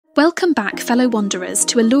Welcome back, fellow wanderers,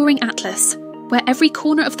 to Alluring Atlas, where every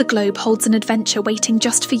corner of the globe holds an adventure waiting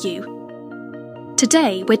just for you.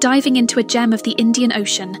 Today, we're diving into a gem of the Indian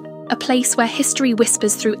Ocean, a place where history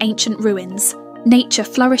whispers through ancient ruins, nature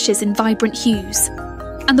flourishes in vibrant hues,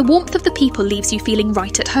 and the warmth of the people leaves you feeling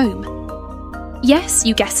right at home. Yes,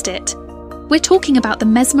 you guessed it. We're talking about the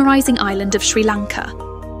mesmerising island of Sri Lanka.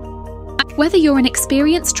 Whether you're an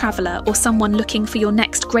experienced traveller or someone looking for your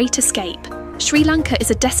next great escape, Sri Lanka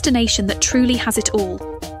is a destination that truly has it all.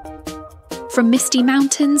 From misty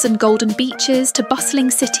mountains and golden beaches to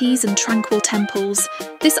bustling cities and tranquil temples,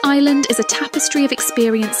 this island is a tapestry of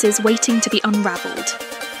experiences waiting to be unravelled.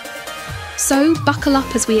 So buckle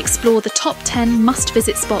up as we explore the top 10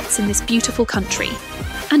 must-visit spots in this beautiful country.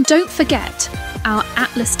 And don't forget, our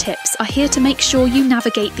Atlas tips are here to make sure you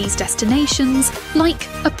navigate these destinations like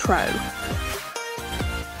a pro.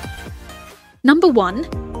 Number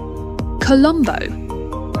 1. Colombo.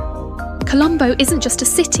 Colombo isn't just a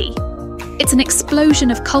city. It's an explosion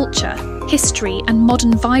of culture, history and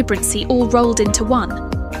modern vibrancy all rolled into one.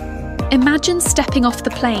 Imagine stepping off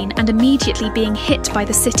the plane and immediately being hit by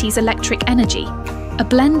the city's electric energy, a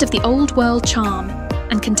blend of the old world charm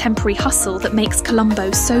and contemporary hustle that makes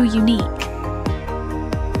Colombo so unique.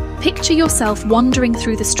 Picture yourself wandering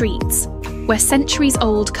through the streets, where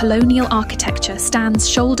centuries-old colonial architecture stands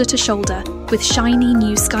shoulder to shoulder with shiny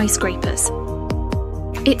new skyscrapers.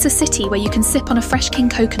 It's a city where you can sip on a fresh king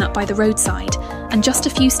coconut by the roadside and just a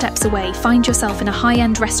few steps away find yourself in a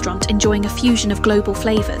high-end restaurant enjoying a fusion of global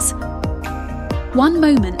flavours. One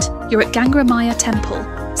moment, you're at Gangra Maya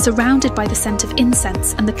Temple, surrounded by the scent of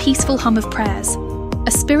incense and the peaceful hum of prayers,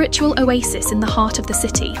 a spiritual oasis in the heart of the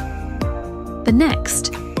city. The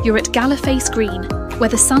next, you're at Galle Green, where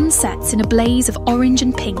the sun sets in a blaze of orange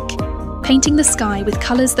and pink, painting the sky with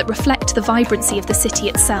colours that reflect the vibrancy of the city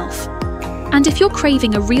itself. And if you're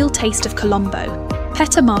craving a real taste of Colombo,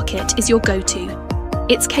 Petta Market is your go-to.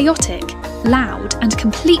 It's chaotic, loud and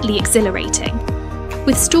completely exhilarating,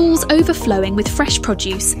 with stalls overflowing with fresh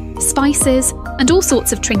produce, spices and all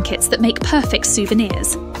sorts of trinkets that make perfect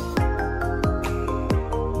souvenirs.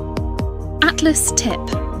 Atlas tip: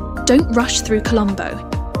 don't rush through Colombo.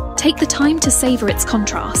 Take the time to savour its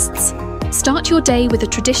contrasts. Start your day with a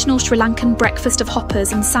traditional Sri Lankan breakfast of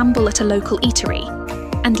hoppers and sambal at a local eatery,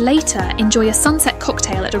 and later enjoy a sunset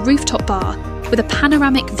cocktail at a rooftop bar with a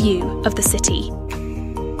panoramic view of the city.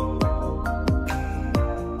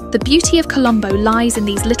 The beauty of Colombo lies in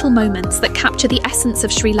these little moments that capture the essence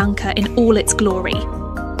of Sri Lanka in all its glory.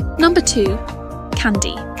 Number 2.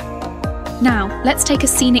 Kandy. Now, let's take a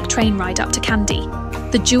scenic train ride up to Kandy,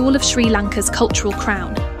 the jewel of Sri Lanka's cultural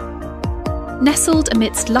crown. Nestled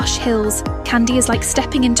amidst lush hills, Kandy is like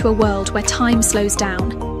stepping into a world where time slows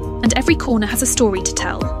down, and every corner has a story to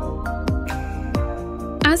tell.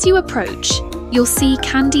 As you approach, you'll see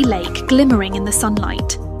Kandy Lake glimmering in the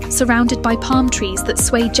sunlight, surrounded by palm trees that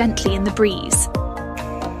sway gently in the breeze.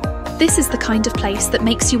 This is the kind of place that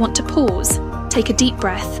makes you want to pause, take a deep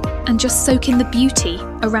breath, and just soak in the beauty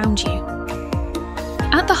around you.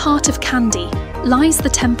 At the heart of Kandy lies the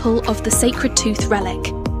temple of the Sacred Tooth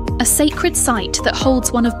Relic, a sacred site that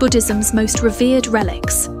holds one of Buddhism's most revered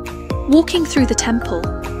relics. Walking through the temple,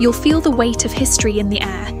 you'll feel the weight of history in the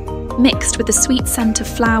air, mixed with the sweet scent of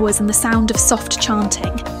flowers and the sound of soft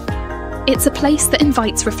chanting. It's a place that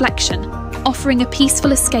invites reflection, offering a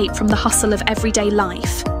peaceful escape from the hustle of everyday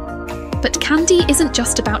life. But Kandy isn't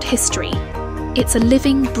just about history. It's a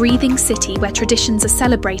living, breathing city where traditions are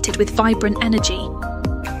celebrated with vibrant energy.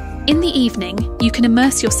 In the evening, you can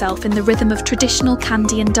immerse yourself in the rhythm of traditional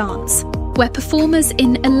Kandian dance, where performers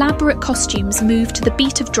in elaborate costumes move to the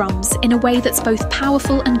beat of drums in a way that's both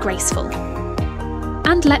powerful and graceful.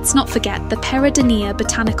 And let's not forget the Peradeniya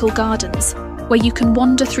Botanical Gardens, where you can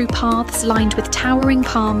wander through paths lined with towering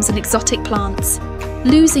palms and exotic plants,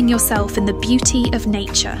 losing yourself in the beauty of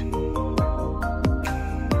nature.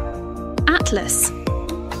 Atlas.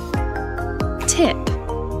 Tip: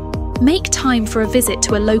 make time for a visit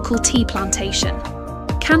to a local tea plantation.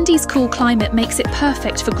 Kandy's cool climate makes it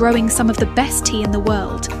perfect for growing some of the best tea in the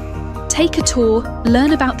world. Take a tour,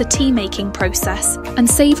 learn about the tea making process, and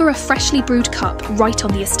savour a freshly brewed cup right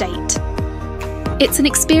on the estate. It's an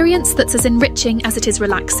experience that's as enriching as it is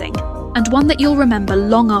relaxing, and one that you'll remember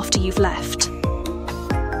long after you've left.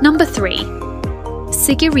 Number 3.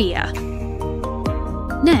 Sigiriya.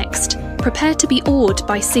 Next, prepare to be awed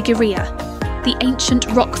by Sigiriya, the ancient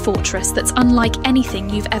rock fortress that's unlike anything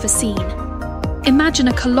you've ever seen. Imagine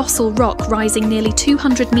a colossal rock rising nearly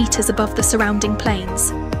 200 metres above the surrounding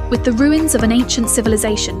plains, with the ruins of an ancient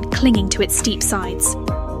civilization clinging to its steep sides.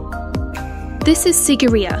 This is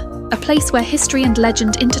Sigiriya, a place where history and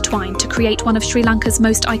legend intertwine to create one of Sri Lanka's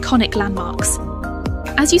most iconic landmarks.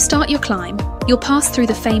 As you start your climb, you'll pass through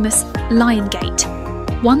the famous Lion Gate,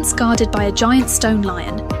 once guarded by a giant stone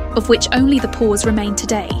lion, of which only the paws remain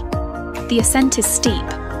today. The ascent is steep,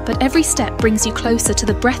 but every step brings you closer to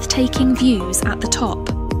the breathtaking views at the top.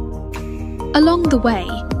 Along the way,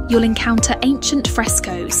 you'll encounter ancient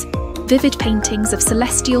frescoes, vivid paintings of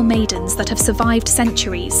celestial maidens that have survived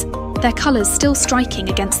centuries, their colours still striking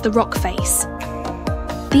against the rock face.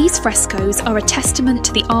 These frescoes are a testament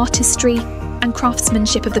to the artistry and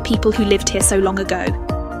craftsmanship of the people who lived here so long ago.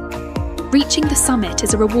 Reaching the summit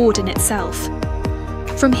is a reward in itself.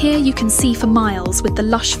 From here you can see for miles with the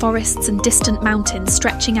lush forests and distant mountains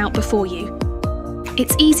stretching out before you.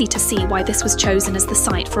 It's easy to see why this was chosen as the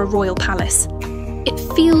site for a royal palace. It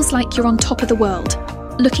feels like you're on top of the world,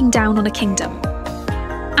 looking down on a kingdom.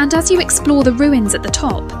 And as you explore the ruins at the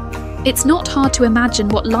top, it's not hard to imagine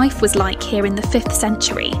what life was like here in the 5th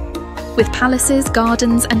century, with palaces,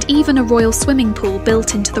 gardens, and even a royal swimming pool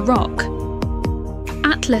built into the rock.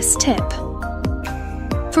 Atlas tip.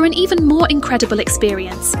 For an even more incredible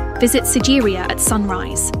experience, visit Sigiriya at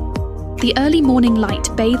sunrise. The early morning light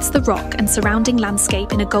bathes the rock and surrounding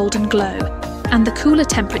landscape in a golden glow, and the cooler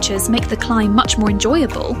temperatures make the climb much more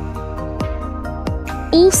enjoyable.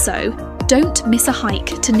 Also, don't miss a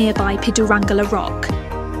hike to nearby Pidurangala Rock.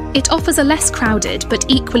 It offers a less crowded but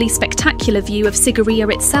equally spectacular view of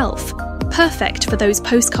Sigiriya itself, perfect for those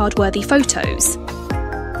postcard-worthy photos.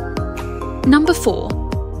 Number 4.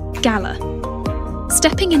 Galle.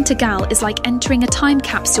 Stepping into Galle is like entering a time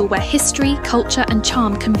capsule where history, culture and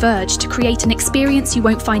charm converge to create an experience you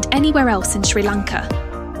won't find anywhere else in Sri Lanka.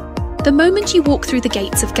 The moment you walk through the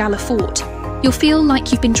gates of Galle Fort, you'll feel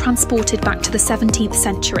like you've been transported back to the 17th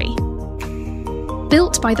century.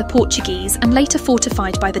 Built by the Portuguese and later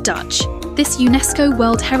fortified by the Dutch, this UNESCO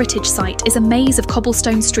World Heritage Site is a maze of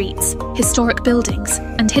cobblestone streets, historic buildings,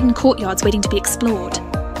 and hidden courtyards waiting to be explored.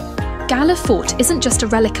 Galle Fort isn't just a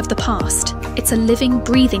relic of the past, it's a living,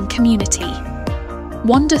 breathing community.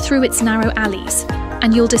 Wander through its narrow alleys,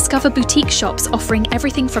 and you'll discover boutique shops offering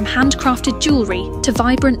everything from handcrafted jewellery to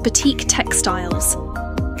vibrant boutique textiles.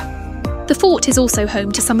 The fort is also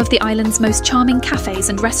home to some of the island's most charming cafes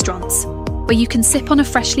and restaurants, where you can sip on a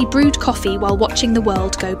freshly brewed coffee while watching the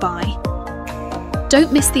world go by.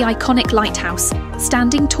 Don't miss the iconic lighthouse,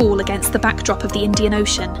 standing tall against the backdrop of the Indian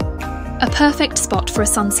Ocean. A perfect spot for a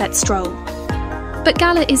sunset stroll. But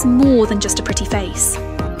Galle is more than just a pretty face.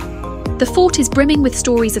 The fort is brimming with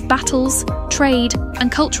stories of battles, trade,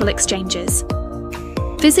 and cultural exchanges.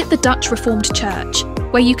 Visit the Dutch Reformed Church,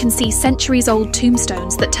 where you can see centuries-old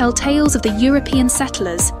tombstones that tell tales of the European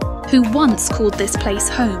settlers who once called this place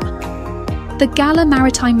home. The Galle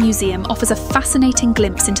Maritime Museum offers a fascinating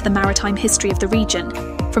glimpse into the maritime history of the region,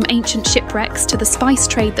 from ancient shipwrecks to the spice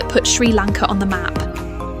trade that put Sri Lanka on the map.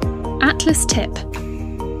 Atlas tip.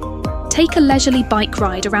 Take a leisurely bike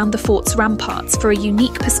ride around the fort's ramparts for a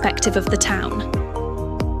unique perspective of the town.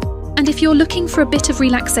 And if you're looking for a bit of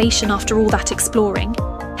relaxation after all that exploring,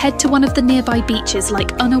 head to one of the nearby beaches like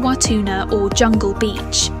Anuradhapura or Jungle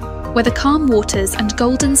Beach, where the calm waters and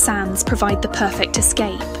golden sands provide the perfect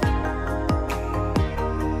escape.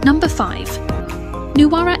 Number 5.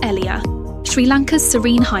 Nuwara Eliya, Sri Lanka's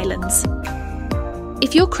serene highlands.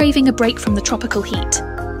 If you're craving a break from the tropical heat,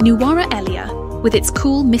 Nuwara Eliya, with its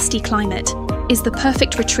cool, misty climate, is the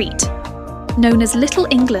perfect retreat. Known as Little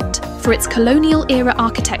England for its colonial-era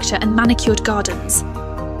architecture and manicured gardens,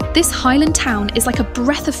 this highland town is like a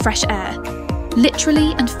breath of fresh air,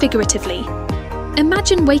 literally and figuratively.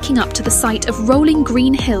 Imagine waking up to the sight of rolling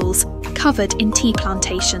green hills covered in tea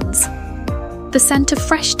plantations. The scent of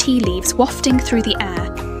fresh tea leaves wafting through the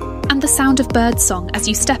air, and the sound of birdsong as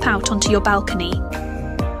you step out onto your balcony.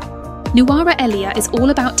 Nuwara Eliya is all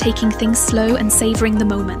about taking things slow and savouring the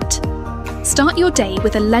moment. Start your day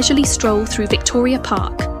with a leisurely stroll through Victoria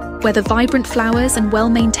Park, where the vibrant flowers and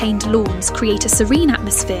well-maintained lawns create a serene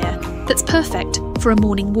atmosphere that's perfect for a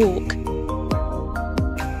morning walk.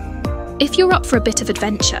 If you're up for a bit of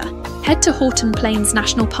adventure, head to Houghton Plains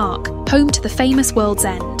National Park, home to the famous World's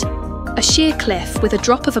End, a sheer cliff with a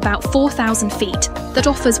drop of about 4,000 feet that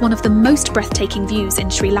offers one of the most breathtaking views in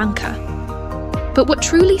Sri Lanka. But what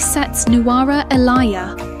truly sets Nuwara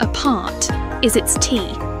Eliya apart is its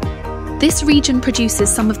tea. This region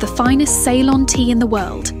produces some of the finest Ceylon tea in the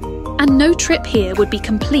world, and no trip here would be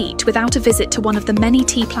complete without a visit to one of the many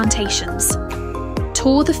tea plantations.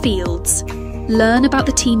 Tour the fields, learn about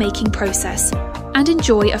the tea-making process, and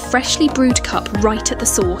enjoy a freshly brewed cup right at the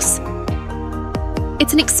source.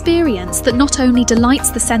 It's an experience that not only delights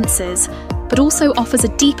the senses, but also offers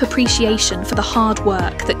a deep appreciation for the hard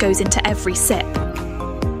work that goes into every sip.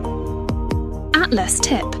 Atlas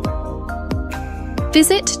tip.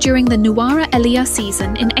 Visit during the Nuwara Eliya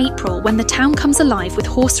season in April, when the town comes alive with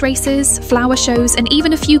horse races, flower shows, and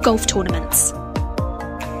even a few golf tournaments.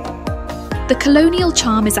 The colonial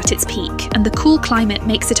charm is at its peak, and the cool climate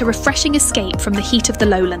makes it a refreshing escape from the heat of the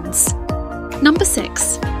lowlands. Number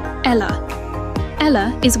 6. Ella.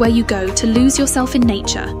 Ella is where you go to lose yourself in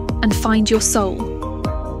nature and find your soul.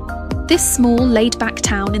 This small, laid-back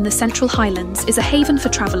town in the Central Highlands is a haven for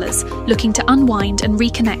travellers looking to unwind and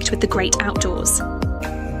reconnect with the great outdoors.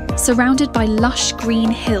 Surrounded by lush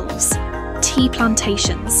green hills, tea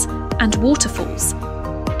plantations, and waterfalls,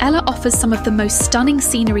 Ella offers some of the most stunning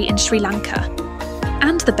scenery in Sri Lanka.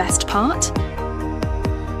 And the best part?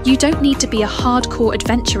 You don't need to be a hardcore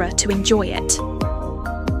adventurer to enjoy it.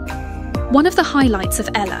 One of the highlights of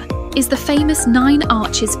Ella is the famous 9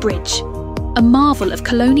 Arches Bridge, a marvel of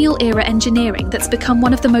colonial-era engineering that's become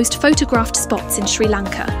one of the most photographed spots in Sri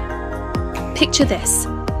Lanka. Picture this: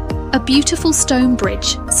 a beautiful stone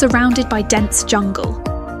bridge surrounded by dense jungle,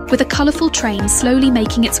 with a colourful train slowly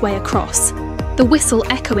making its way across, the whistle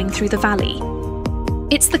echoing through the valley.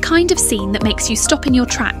 It's the kind of scene that makes you stop in your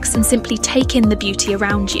tracks and simply take in the beauty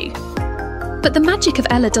around you. But the magic of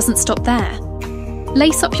Ella doesn't stop there.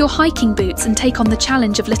 Lace up your hiking boots and take on the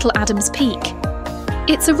challenge of Little Adam's Peak.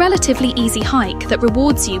 It's a relatively easy hike that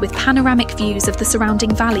rewards you with panoramic views of the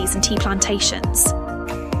surrounding valleys and tea plantations.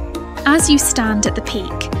 As you stand at the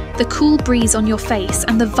peak, the cool breeze on your face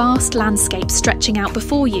and the vast landscape stretching out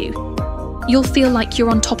before you, you'll feel like you're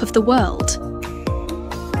on top of the world.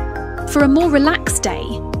 For a more relaxed day,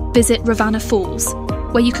 visit Ravanna Falls,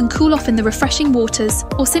 where you can cool off in the refreshing waters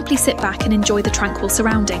or simply sit back and enjoy the tranquil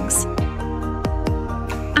surroundings.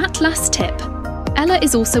 At last tip, Ella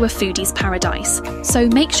is also a foodie's paradise, so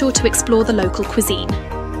make sure to explore the local cuisine.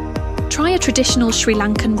 Try a traditional Sri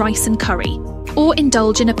Lankan rice and curry, or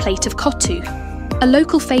indulge in a plate of kottu, a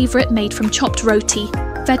local favourite made from chopped roti,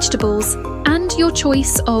 vegetables, and your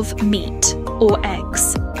choice of meat or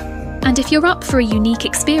eggs. And if you're up for a unique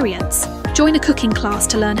experience, join a cooking class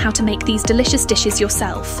to learn how to make these delicious dishes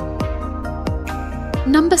yourself.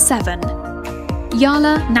 Number 7.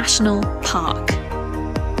 Yala National Park.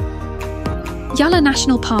 Yala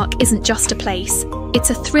National Park isn't just a place, it's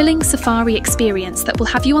a thrilling safari experience that will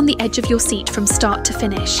have you on the edge of your seat from start to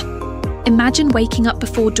finish. Imagine waking up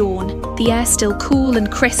before dawn, the air still cool and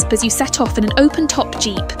crisp as you set off in an open-top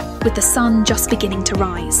jeep, with the sun just beginning to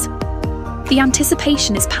rise. The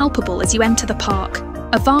anticipation is palpable as you enter the park,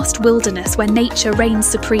 a vast wilderness where nature reigns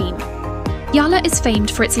supreme. Yala is famed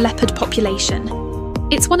for its leopard population.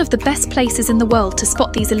 It's one of the best places in the world to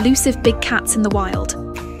spot these elusive big cats in the wild.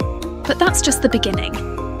 But that's just the beginning.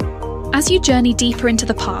 As you journey deeper into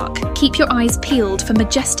the park, keep your eyes peeled for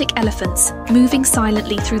majestic elephants moving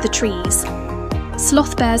silently through the trees,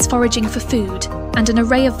 sloth bears foraging for food, and an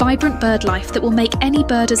array of vibrant bird life that will make any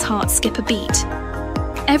birder's heart skip a beat.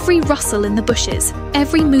 Every rustle in the bushes,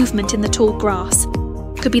 every movement in the tall grass,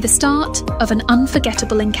 could be the start of an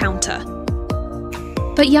unforgettable encounter.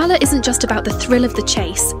 But Yala isn't just about the thrill of the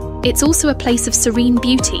chase, it's also a place of serene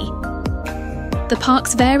beauty. The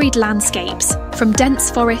park's varied landscapes, from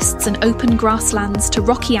dense forests and open grasslands to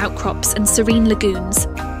rocky outcrops and serene lagoons,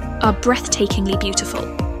 are breathtakingly beautiful.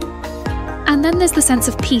 And then there's the sense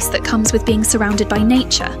of peace that comes with being surrounded by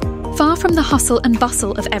nature, far from the hustle and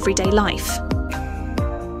bustle of everyday life.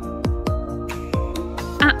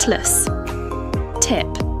 Atlas. Tip.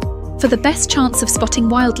 For the best chance of spotting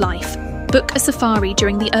wildlife, book a safari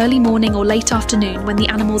during the early morning or late afternoon when the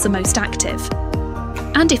animals are most active.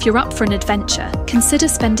 And if you're up for an adventure, consider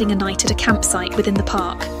spending a night at a campsite within the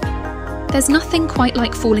park. There's nothing quite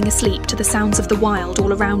like falling asleep to the sounds of the wild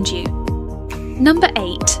all around you. Number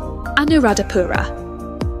 8. Anuradhapura.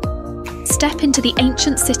 Step into the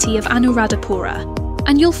ancient city of Anuradhapura,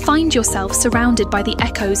 and you'll find yourself surrounded by the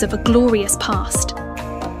echoes of a glorious past.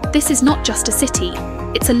 This is not just a city,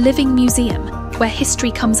 it's a living museum where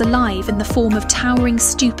history comes alive in the form of towering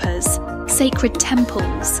stupas, sacred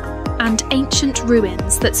temples, and ancient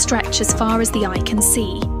ruins that stretch as far as the eye can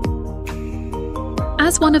see.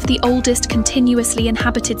 As one of the oldest continuously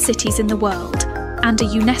inhabited cities in the world, and a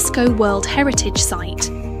UNESCO World Heritage Site,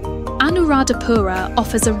 Anuradhapura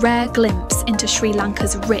offers a rare glimpse into Sri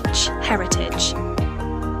Lanka's rich heritage.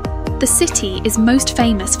 The city is most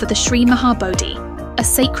famous for the Sri Mahabodhi, a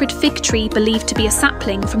sacred fig tree believed to be a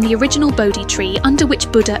sapling from the original Bodhi tree under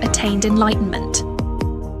which Buddha attained enlightenment.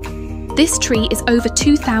 This tree is over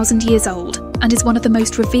 2,000 years old and is one of the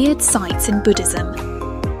most revered sites in Buddhism.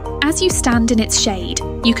 As you stand in its shade,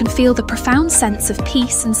 you can feel the profound sense of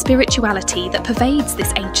peace and spirituality that pervades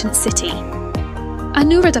this ancient city.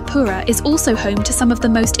 Anuradhapura is also home to some of the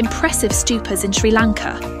most impressive stupas in Sri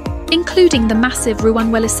Lanka, including the massive Nuwara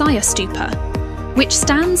Eliya stupa, which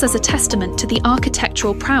stands as a testament to the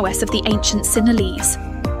architectural prowess of the ancient Sinhalese.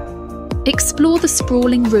 Explore the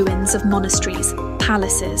sprawling ruins of monasteries,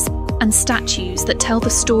 palaces, and statues that tell the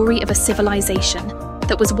story of a civilization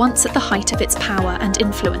that was once at the height of its power and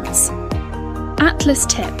influence. Atlas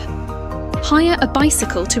tip: hire a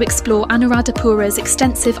bicycle to explore Anuradhapura's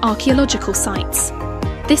extensive archaeological sites.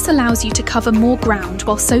 This allows you to cover more ground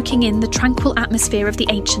while soaking in the tranquil atmosphere of the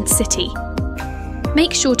ancient city.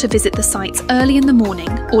 Make sure to visit the sites early in the morning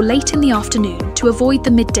or late in the afternoon to avoid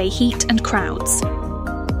the midday heat and crowds.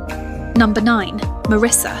 Number 9.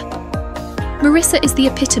 Mirissa. Mirissa is the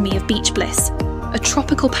epitome of beach bliss, a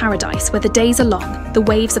tropical paradise where the days are long, the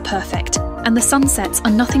waves are perfect, and the sunsets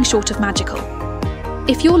are nothing short of magical.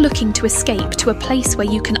 If you're looking to escape to a place where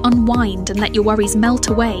you can unwind and let your worries melt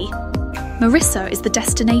away, Mirissa is the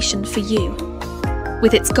destination for you.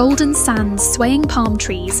 With its golden sands, swaying palm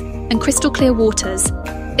trees, and crystal clear waters,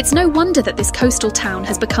 it's no wonder that this coastal town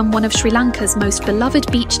has become one of Sri Lanka's most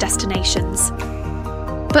beloved beach destinations.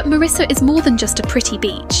 But Mirissa is more than just a pretty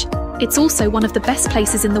beach. It's also one of the best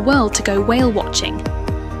places in the world to go whale watching.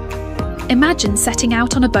 Imagine setting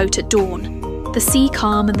out on a boat at dawn, the sea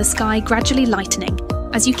calm and the sky gradually lightening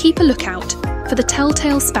as you keep a lookout for the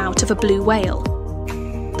telltale spout of a blue whale,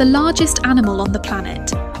 the largest animal on the planet.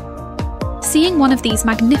 Seeing one of these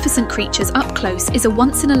magnificent creatures up close is a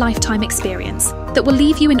once-in-a-lifetime experience that will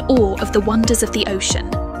leave you in awe of the wonders of the ocean.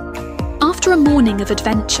 After a morning of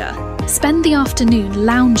adventure, spend the afternoon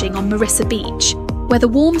lounging on Mirissa Beach, where the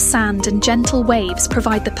warm sand and gentle waves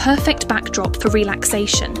provide the perfect backdrop for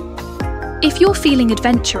relaxation. If you're feeling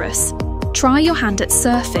adventurous, try your hand at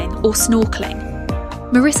surfing or snorkeling.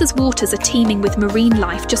 Marissa's waters are teeming with marine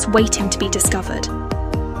life just waiting to be discovered.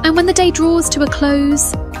 And when the day draws to a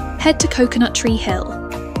close, head to Coconut Tree Hill,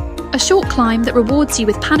 a short climb that rewards you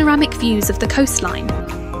with panoramic views of the coastline,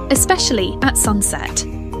 especially at sunset.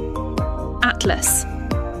 Atlas.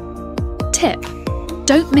 Tip: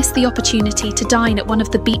 don't miss the opportunity to dine at one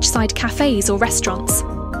of the beachside cafes or restaurants.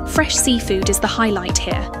 Fresh seafood is the highlight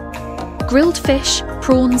here. Grilled fish,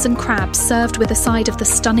 prawns and crabs served with a side of the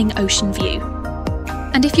stunning ocean view.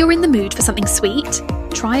 And if you're in the mood for something sweet,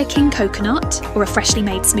 try a king coconut or a freshly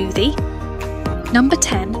made smoothie. Number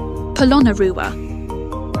 10.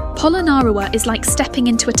 Polonnaruwa. Polonnaruwa is like stepping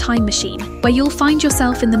into a time machine, where you'll find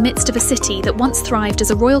yourself in the midst of a city that once thrived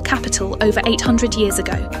as a royal capital over 800 years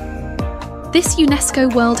ago. This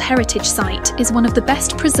UNESCO World Heritage Site is one of the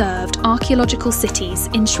best preserved archaeological cities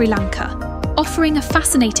in Sri Lanka, offering a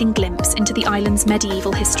fascinating glimpse into the island's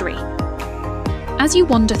medieval history. As you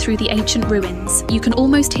wander through the ancient ruins, you can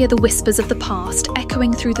almost hear the whispers of the past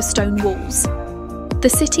echoing through the stone walls. The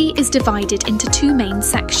city is divided into two main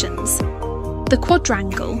sections: the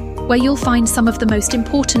quadrangle, where you'll find some of the most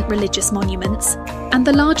important religious monuments, and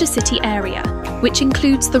the larger city area, which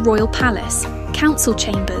includes the royal palace, council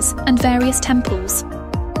chambers, and various temples.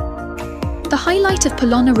 The highlight of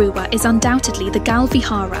Polonnaruwa is undoubtedly the Galle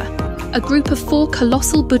Vihara, a group of 4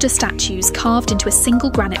 colossal Buddha statues carved into a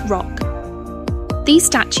single granite rock. These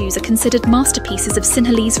statues are considered masterpieces of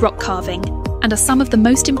Sinhalese rock carving and are some of the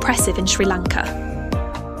most impressive in Sri Lanka.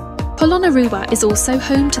 Polonnaruwa is also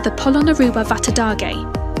home to the Polonnaruwa Vatadage,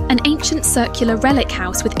 an ancient circular relic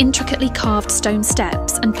house with intricately carved stone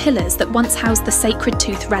steps and pillars that once housed the sacred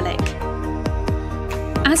tooth relic.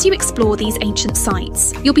 As you explore these ancient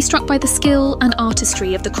sites, you'll be struck by the skill and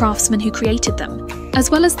artistry of the craftsmen who created them, as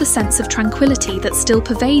well as the sense of tranquility that still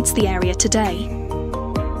pervades the area today.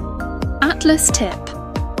 Atlas tip: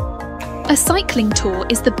 a cycling tour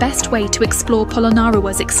is the best way to explore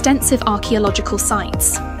Polonnaruwa's extensive archaeological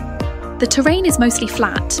sites. The terrain is mostly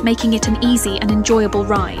flat, making it an easy and enjoyable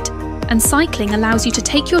ride, and cycling allows you to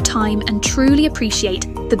take your time and truly appreciate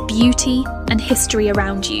the beauty and history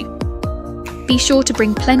around you. Be sure to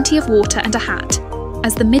bring plenty of water and a hat,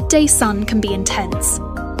 as the midday sun can be intense.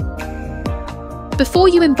 Before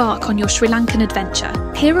you embark on your Sri Lankan adventure,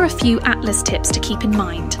 here are a few Atlas tips to keep in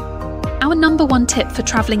mind. Our number 1 tip for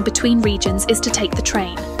travelling between regions is to take the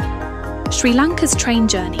train. Sri Lanka's train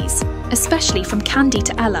journeys, especially from Kandy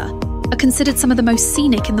to Ella, are considered some of the most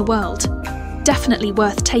scenic in the world. Definitely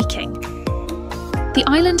worth taking. The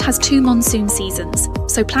island has 2 monsoon seasons,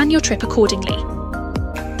 so plan your trip accordingly.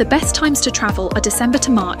 The best times to travel are December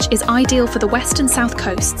to March is ideal for the west and south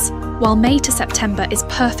coasts, while May to September is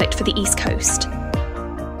perfect for the east coast.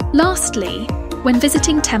 Lastly, when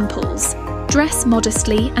visiting temples, dress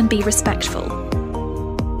modestly and be respectful.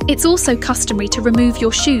 It's also customary to remove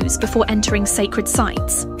your shoes before entering sacred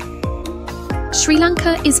sites. Sri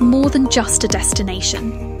Lanka is more than just a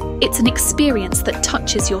destination. It's an experience that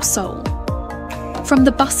touches your soul. From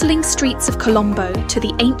the bustling streets of Colombo to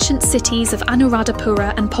the ancient cities of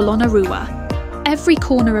Anuradhapura and Polonnaruwa, every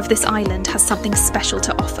corner of this island has something special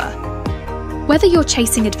to offer. Whether you're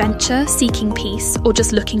chasing adventure, seeking peace, or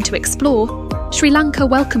just looking to explore, Sri Lanka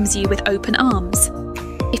welcomes you with open arms.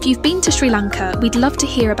 If you've been to Sri Lanka, we'd love to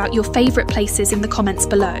hear about your favourite places in the comments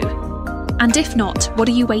below. And if not, what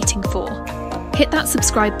are you waiting for? Hit that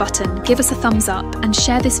subscribe button, give us a thumbs up, and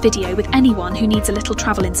share this video with anyone who needs a little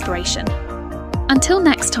travel inspiration. Until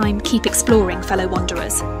next time, keep exploring, fellow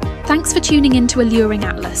wanderers. Thanks for tuning in to Alluring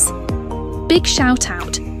Atlas. Big shout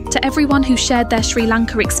out to everyone who shared their Sri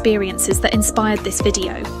Lanka experiences that inspired this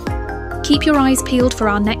video. Keep your eyes peeled for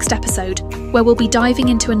our next episode, where we'll be diving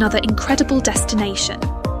into another incredible destination.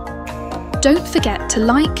 Don't forget to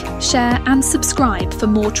like, share, and subscribe for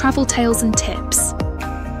more travel tales and tips.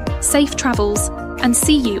 Safe travels, and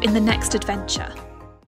see you in the next adventure.